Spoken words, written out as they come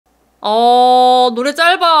노래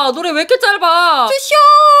짧아. 노래 왜 이렇게 짧아? 시츄!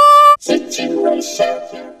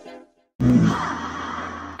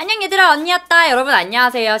 안녕 얘들아, 언니였다. 여러분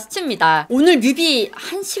안녕하세요, 시츄입니다. 오늘 뮤비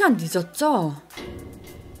 1시간 늦었죠?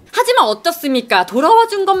 하지만 어떻습니까?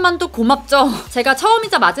 돌아와준 것만도 고맙죠? 제가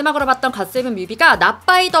처음이자 마지막으로 봤던 갓세븐 뮤비가 낫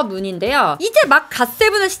바이 더 문인데요. 이제 막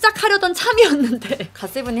갓세븐을 시작하려던 참이었는데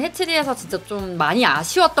갓세븐이 해체리에서 진짜 좀 많이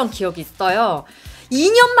아쉬웠던 기억이 있어요.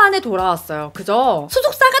 2년 만에 돌아왔어요. 그죠?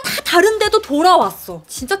 소속사가 다 다른데도 돌아왔어.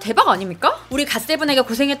 진짜 대박 아닙니까? 우리 갓세븐에게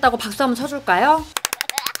고생했다고 박수 한번 쳐줄까요?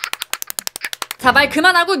 자, 말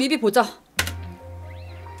그만하고 뮤비 보죠.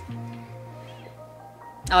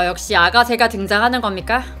 역시 아가새가 등장하는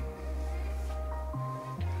겁니까?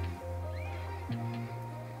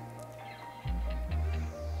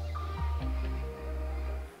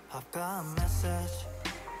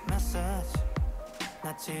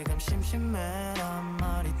 나 지금 심심해란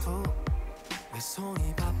말이도 내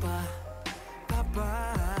손이 바빠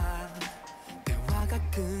대화가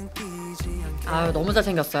끊기지 않게. 아유, 너무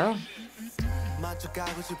잘생겼어요.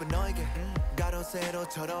 맞춰가고 싶은 너에게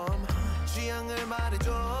가로세로처럼 취향을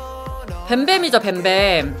말해줘. 뱀뱀이죠,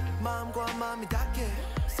 뱀뱀. 마음과 마음이 닿게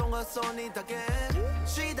손과 손이 닿게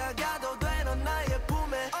쉬다가도 되는 나의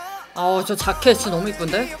품에. 저 자켓 진짜 너무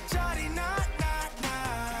이쁜데?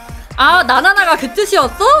 아, 나나나가 그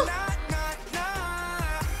뜻이었어?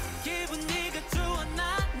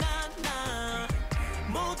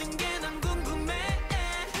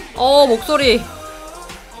 목소리.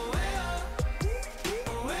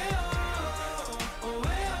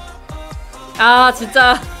 아,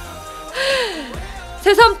 진짜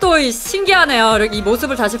새삼 또 신기하네요. 이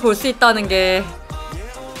모습을 다시 볼 수 있다는 게.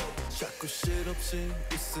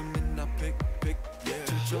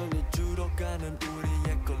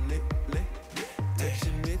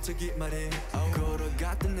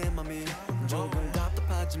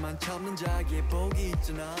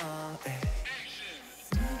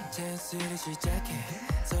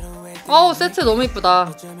 세트 너무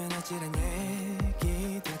이쁘다.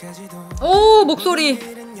 오, 목소리.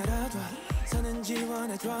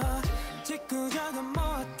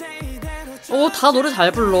 다 노래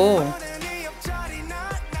잘 불러.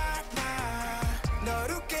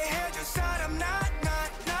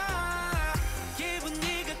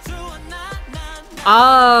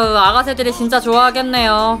 아가새들이 진짜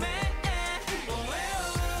좋아하겠네요.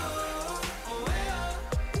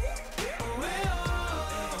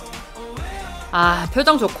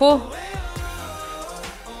 표정 좋고.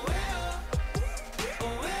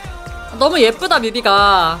 너무 예쁘다,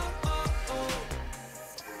 뮤비가.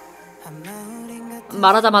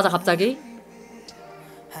 말하자마자 갑자기.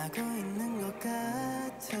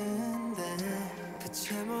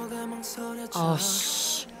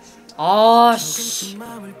 아씨.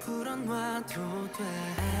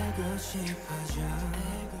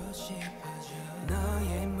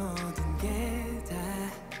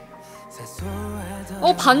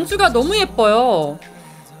 반주가 너무 예뻐요.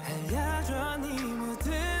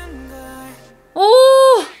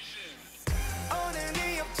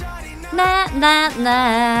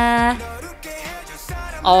 나나나.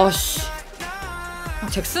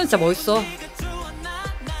 잭슨 진짜 멋있어.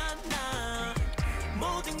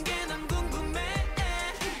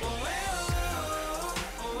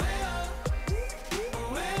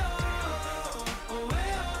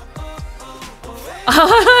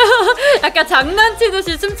 약간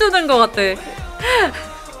장난치듯이 춤추는 것 같아.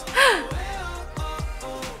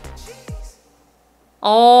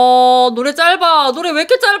 노래 짧아. 노래 왜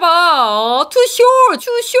이렇게 짧아? too short.